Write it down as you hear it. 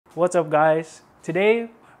What's up guys?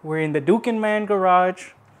 Today we're in the Deacon man garage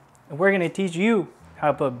and we're gonna teach you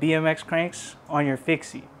how to put BMX cranks on your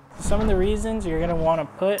fixie. Some of the reasons you're gonna wanna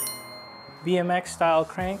put BMX style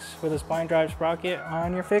cranks with a spline drive sprocket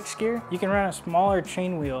on your fixed gear. You can run a smaller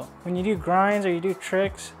chain wheel. When you do grinds or you do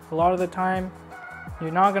tricks, a lot of the time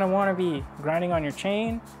you're not gonna wanna be grinding on your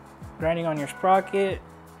chain, grinding on your sprocket.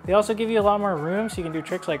 They also give you a lot more room so you can do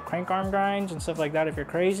tricks like crank arm grinds and stuff like that if you're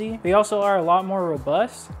crazy. They also are a lot more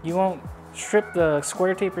robust. You won't strip the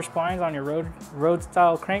square taper splines on your road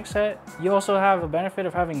style crank set. You also have a benefit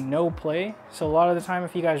of having no play. So a lot of the time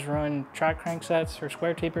if you guys run track crank sets or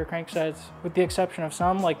square taper crank sets, with the exception of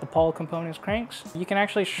some like the Paul Components cranks, you can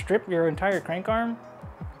actually strip your entire crank arm,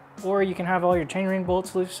 or you can have all your chainring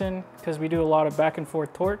bolts loosened because we do a lot of back and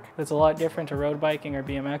forth torque. That's a lot different to road biking or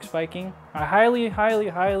BMX biking. I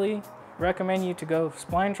highly recommend you to go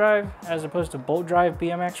spline drive as opposed to bolt drive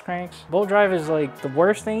BMX cranks. Bolt drive is like the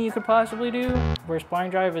worst thing you could possibly do, where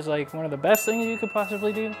spline drive is like one of the best things you could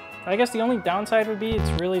possibly do. I guess the only downside would be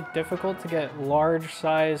it's really difficult to get large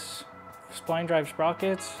size spline drive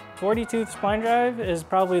sprockets. 40 tooth spline drive is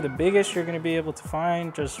probably the biggest you're gonna be able to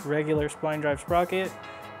find, just regular spline drive sprocket,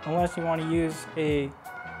 unless you want to use a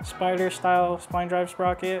spider style spline drive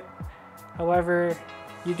sprocket. However,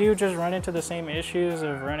 you do just run into the same issues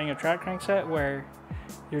of running a track crank set where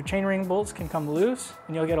your chainring bolts can come loose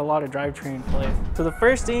and you'll get a lot of drivetrain play. So the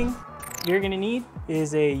first thing you're gonna need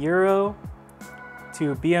is a Euro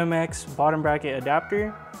to BMX bottom bracket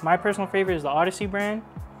adapter. My personal favorite is the Odyssey brand.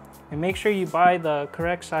 And make sure you buy the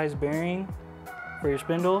correct size bearing for your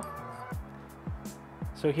spindle.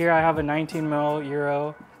 So here I have a 19 mil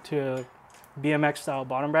Euro to BMX style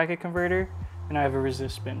bottom bracket converter, and I have a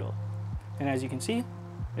resist spindle. And as you can see,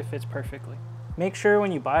 it fits perfectly. Make sure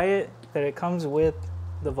when you buy it that it comes with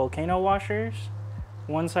the volcano washers.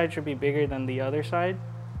 One side should be bigger than the other side.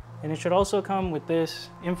 And it should also come with this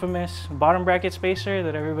infamous bottom bracket spacer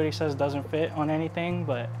that everybody says doesn't fit on anything,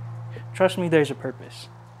 but trust me, there's a purpose.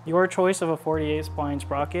 Your choice of a 48 spline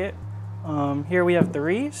sprocket. Here we have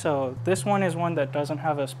 3, so this one is one that doesn't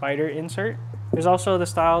have a spider insert. There's also the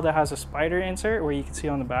style that has a spider insert where you can see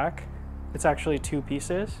on the back. It's actually 2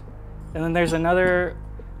 pieces. And then there's another,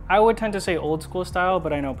 I would tend to say old school style,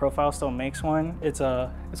 but I know Profile still makes one. It's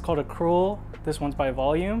called a Cruel. This one's by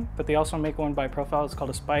Volume, but they also make one by Profile. It's called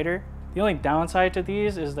a Spider. The only downside to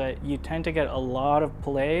these is that you tend to get a lot of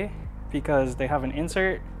play because they have an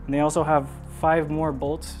insert, and they also have 5 more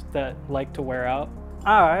bolts that like to wear out.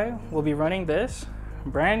 I will be running this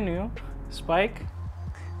brand new Spike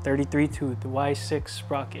 33 tooth Y6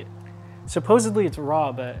 sprocket. Supposedly it's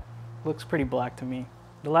raw, but looks pretty black to me.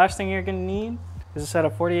 The last thing you're gonna need is a set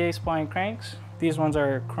of 48 spline cranks. These ones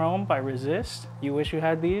are chrome by Resist. You wish you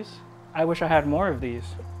had these? I wish I had more of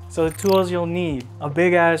these. So the tools you'll need, a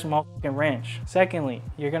big ass motherfucking wrench. Secondly,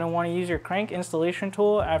 you're gonna wanna use your crank installation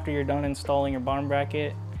tool after you're done installing your bottom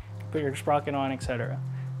bracket, put your sprocket on, etc.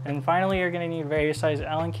 And finally, you're gonna need various size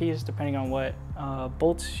Allen keys depending on what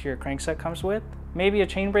bolts your crank set comes with. Maybe a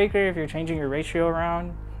chain breaker if you're changing your ratio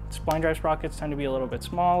around. Spline drive sprockets tend to be a little bit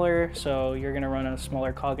smaller, so you're gonna run a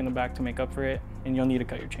smaller cog in the back to make up for it, and you'll need to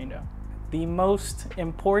cut your chain down. The most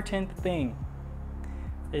important thing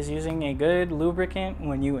is using a good lubricant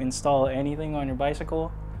when you install anything on your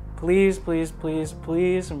bicycle. Please, please, please,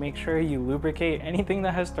 please make sure you lubricate anything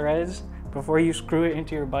that has threads before you screw it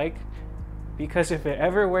into your bike, because if it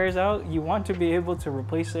ever wears out, you want to be able to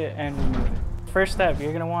replace it and remove it. First step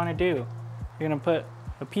you're gonna wanna do, you're gonna put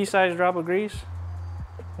a pea-sized drop of grease,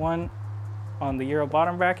 one on the Euro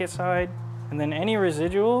bottom bracket side, and then any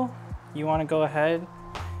residual, you wanna go ahead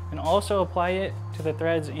and also apply it to the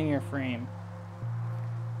threads in your frame.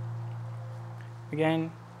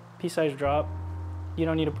 Again, pea-sized drop, you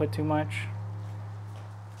don't need to put too much.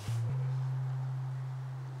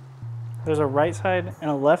 There's a right side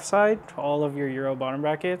and a left side to all of your Euro bottom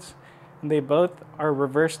brackets, and they both are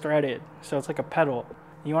reverse threaded, so it's like a pedal.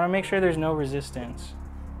 You want to make sure there's no resistance.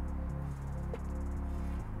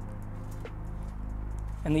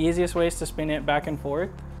 And the easiest way is to spin it back and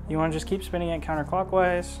forth. You want to just keep spinning it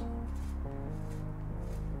counterclockwise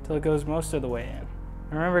till it goes most of the way in.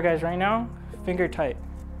 And remember guys, right now, finger tight.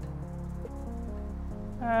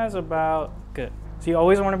 That's about good. So you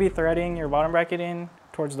always want to be threading your bottom bracket in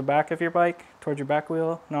towards the back of your bike, towards your back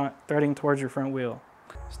wheel, not threading towards your front wheel.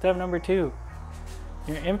 Step number 2,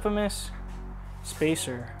 your infamous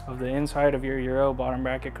spacer of the inside of your Euro bottom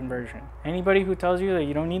bracket conversion. Anybody who tells you that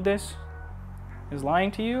you don't need this is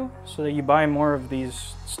lying to you so that you buy more of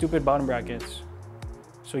these stupid bottom brackets.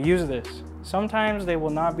 So use this. Sometimes they will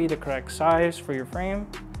not be the correct size for your frame,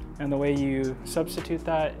 and the way you substitute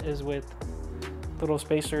that is with little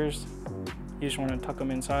spacers, you just want to tuck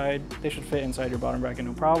them inside. They should fit inside your bottom bracket,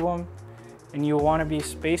 no problem. And you'll want to be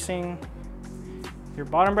spacing your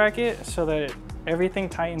bottom bracket so that everything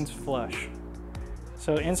tightens flush.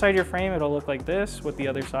 So inside your frame, it'll look like this with the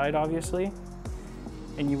other side, obviously.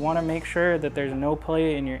 And you want to make sure that there's no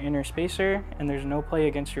play in your inner spacer and there's no play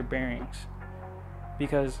against your bearings,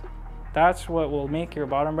 because that's what will make your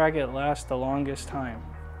bottom bracket last the longest time.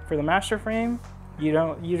 For the master frame,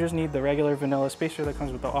 you just need the regular vanilla spacer that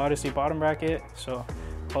comes with the Odyssey bottom bracket, so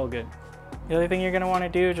all good. The other thing you're going to want to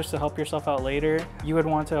do, just to help yourself out later, you would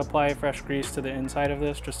want to apply fresh grease to the inside of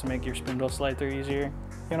this just to make your spindle slide through easier.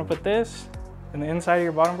 You're going to put this in the inside of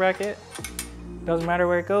your bottom bracket. Doesn't matter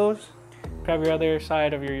where it goes. Grab your other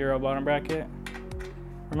side of your Euro bottom bracket.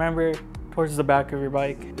 Remember, towards the back of your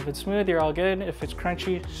bike. If it's smooth, you're all good. If it's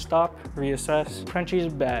crunchy, stop, reassess. Crunchy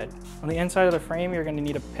is bad. On the inside of the frame, you're going to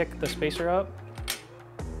need to pick the spacer up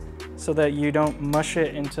so that you don't mush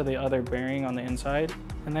it into the other bearing on the inside.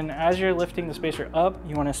 And then as you're lifting the spacer up,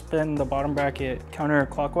 you want to spin the bottom bracket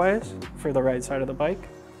counterclockwise for the right side of the bike.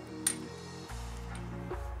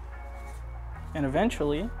 And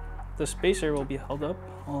eventually, the spacer will be held up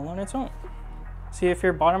all on its own. See, if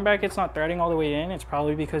your bottom bracket's not threading all the way in, it's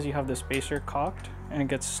probably because you have the spacer cocked and it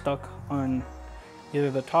gets stuck on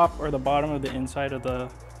either the top or the bottom of the inside of the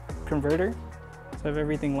converter. So I have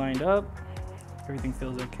everything lined up, everything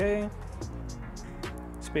feels okay.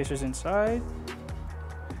 Spacer's inside.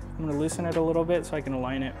 I'm gonna loosen it a little bit so I can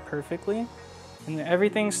align it perfectly. And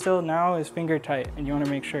everything still now is finger tight, and you wanna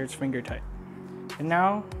make sure it's finger tight. And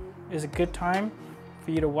now is a good time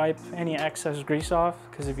for you to wipe any excess grease off,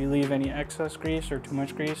 because if you leave any excess grease or too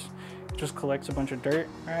much grease, it just collects a bunch of dirt.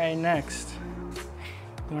 All right, next,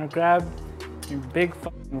 you wanna grab your big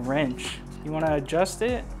fucking wrench. You wanna adjust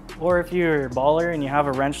it, or if you're a baller and you have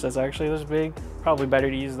a wrench that's actually this big, probably better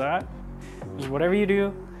to use that. Just whatever you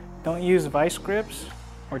do, don't use vice grips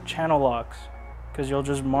or channel locks, because you'll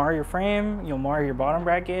just mar your frame, you'll mar your bottom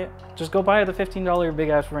bracket. Just go buy the $15 big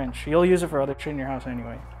ass wrench. You'll use it for other shit in your house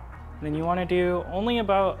anyway. Then you want to do only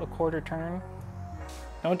about a quarter turn.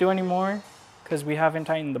 Don't do any more, because we haven't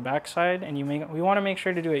tightened the back side, and we want to make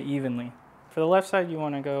sure to do it evenly. For the left side, you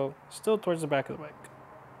want to go still towards the back of the bike.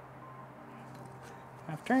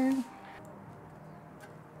 Half turn.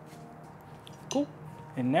 Cool.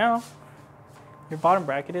 And now your bottom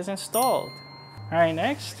bracket is installed. All right,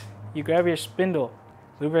 next, you grab your spindle.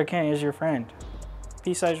 Lubricant is your friend.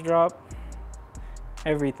 P-size drop,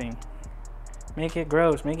 everything. Make it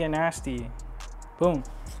gross, make it nasty. Boom.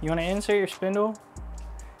 You wanna insert your spindle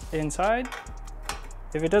inside.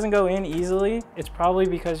 If it doesn't go in easily, it's probably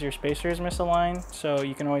because your spacer is misaligned, so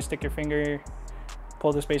you can always stick your finger,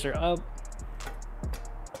 pull the spacer up.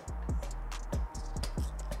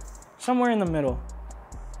 Somewhere in the middle.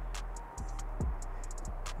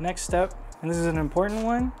 Next step, and this is an important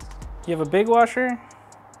one, you have a big washer,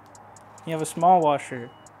 you have a small washer.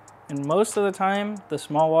 And most of the time, the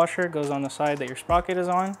small washer goes on the side that your sprocket is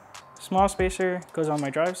on. Small spacer goes on my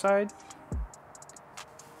drive side.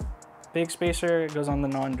 Big spacer goes on the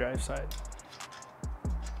non-drive side.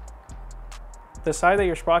 The side that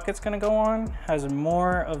your sprocket's gonna go on has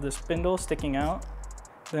more of the spindle sticking out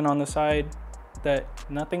than on the side that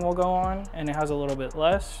nothing will go on, and it has a little bit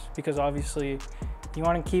less, because obviously you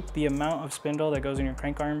wanna keep the amount of spindle that goes in your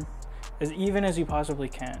crank arm as even as you possibly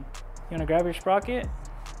can. You wanna grab your sprocket,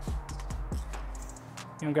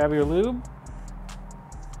 you wanna grab your lube,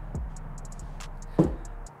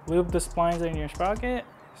 lube the splines in your sprocket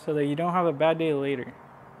so that you don't have a bad day later.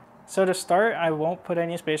 So to start, I won't put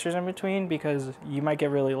any spacers in between, because you might get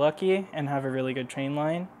really lucky and have a really good chain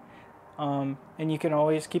line. And you can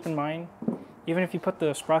always keep in mind, even if you put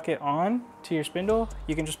the sprocket on to your spindle,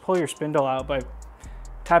 you can just pull your spindle out by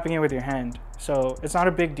tapping it with your hand. So it's not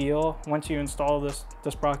a big deal once you install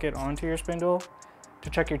the sprocket onto your spindle to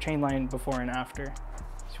check your chain line before and after.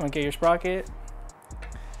 So you want to get your sprocket,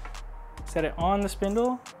 set it on the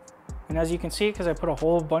spindle, and as you can see, because I put a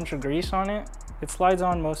whole bunch of grease on it, it slides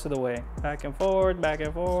on most of the way. Back and forth, back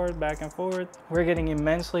and forth, back and forth. We're getting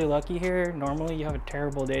immensely lucky here. Normally you have a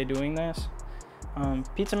terrible day doing this.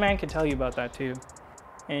 Pizza Man can tell you about that too.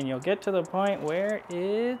 And you'll get to the point where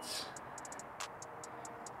it's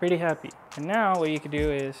pretty happy. And now what you can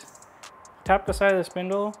do is tap the side of the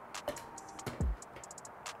spindle,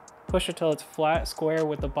 push it till it's flat square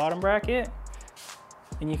with the bottom bracket,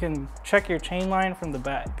 and you can check your chain line from the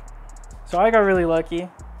back. So I got really lucky.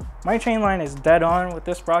 My chain line is dead on with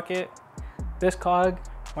this sprocket, this cog,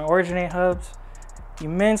 my Originate hubs.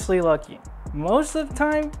 Immensely lucky. Most of the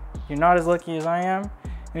time, you're not as lucky as I am,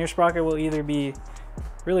 and your sprocket will either be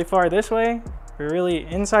really far this way You're really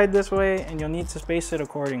inside this way and you'll need to space it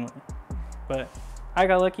accordingly. But I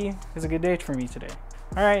got lucky. It's a good day for me today.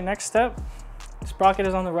 All right, next step. Sprocket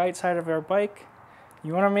is on the right side of our bike.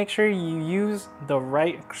 You want to make sure you use the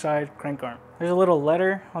right side crank arm. There's a little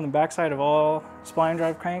letter on the back side of all spline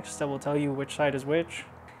drive cranks that will tell you which side is which.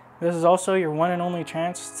 This is also your one and only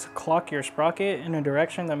chance to clock your sprocket in a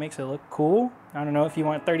direction that makes it look cool. I don't know if you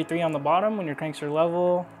want 33 on the bottom when your cranks are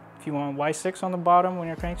level, if you want Y6 on the bottom when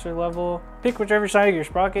your cranks are level. Pick whichever side of your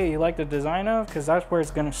sprocket you like the design of, because that's where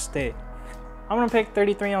it's gonna stay. I'm gonna pick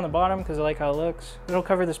 33 on the bottom because I like how it looks. It'll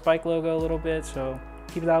cover the spike logo a little bit, so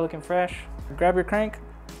keep that looking fresh. Grab your crank,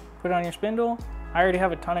 put it on your spindle. I already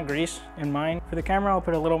have a ton of grease in mind. For the camera, I'll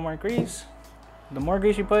put a little more grease. The more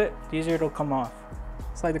grease you put, the easier it'll come off.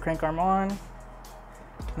 Slide the crank arm on,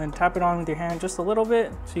 and then tap it on with your hand just a little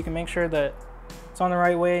bit so you can make sure that it's on the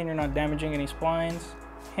right way and you're not damaging any splines.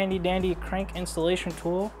 Handy dandy crank installation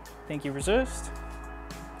tool. Thank you, Resist.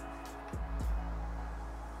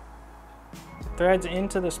 It threads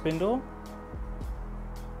into the spindle.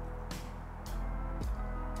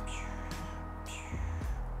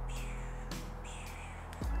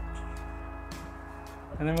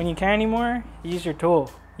 And then when you can't anymore, use your tool.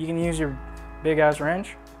 You can use your big ass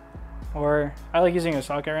wrench, or I like using a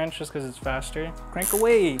socket wrench just because it's faster. Crank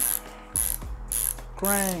away.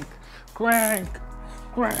 Crank, crank,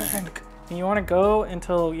 crank. And you want to go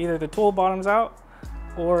until either the tool bottoms out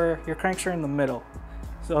or your cranks are in the middle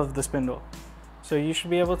of the spindle. So you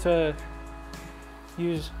should be able to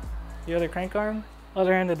use the other crank arm,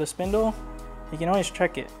 other end of the spindle. You can always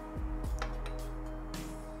check it.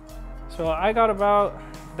 So I got about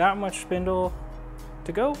that much spindle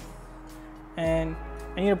to go, and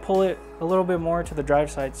I need to pull it a little bit more to the drive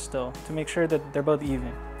side still to make sure that they're both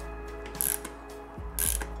even.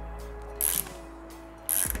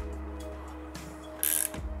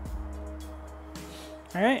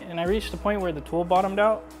 All right, and I reached the point where the tool bottomed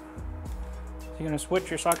out. So you're gonna switch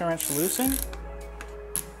your socket wrench to loosen,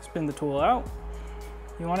 spin the tool out.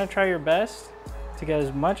 You wanna try your best to get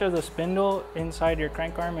as much of the spindle inside your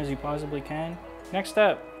crank arm as you possibly can. Next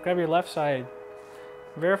step, grab your left side.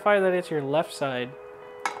 Verify that it's your left side.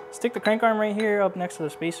 Stick the crank arm right here up next to the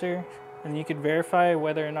spacer, and you could verify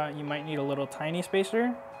whether or not you might need a little tiny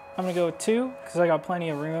spacer. I'm gonna go with 2 because I got plenty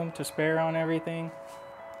of room to spare on everything.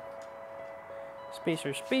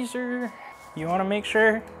 Spacer, spacer. You wanna make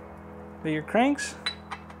sure that your cranks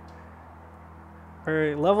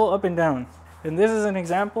are level up and down. And this is an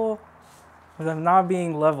example of them not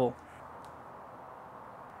being level.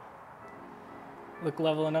 Look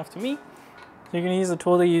level enough to me. So you're gonna use the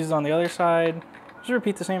tool that you used on the other side. Just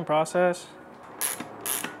repeat the same process.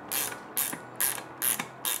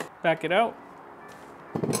 Back it out.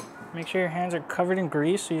 Make sure your hands are covered in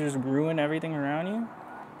grease so you just ruin everything around you.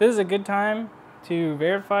 This is a good time to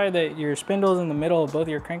verify that your spindle is in the middle of both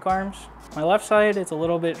your crank arms. My left side, it's a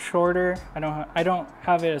little bit shorter. I don't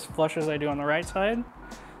have it as flush as I do on the right side.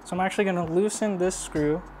 So I'm actually gonna loosen this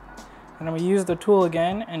screw, and I'm gonna use the tool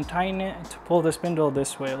again and tighten it to pull the spindle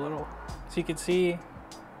this way a little. So you can see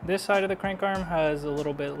this side of the crank arm has a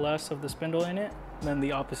little bit less of the spindle in it than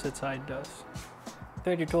the opposite side does.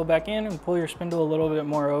 Thread your tool back in and pull your spindle a little bit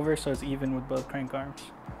more over so it's even with both crank arms.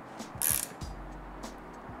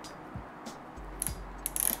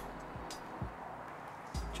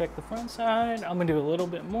 Check the front side. I'm gonna do a little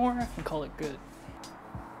bit more and call it good.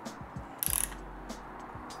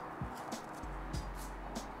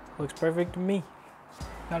 Looks perfect to me.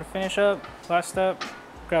 Now to finish up, last step,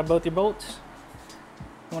 grab both your bolts,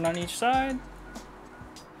 one on each side,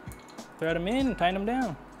 thread them in and tighten them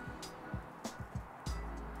down.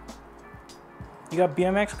 You got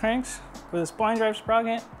BMX cranks with a spline drive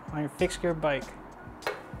sprocket on your fixed gear bike.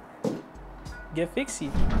 Get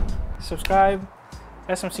fixie. Subscribe,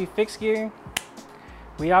 SMC Fixed Gear.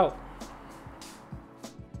 We out.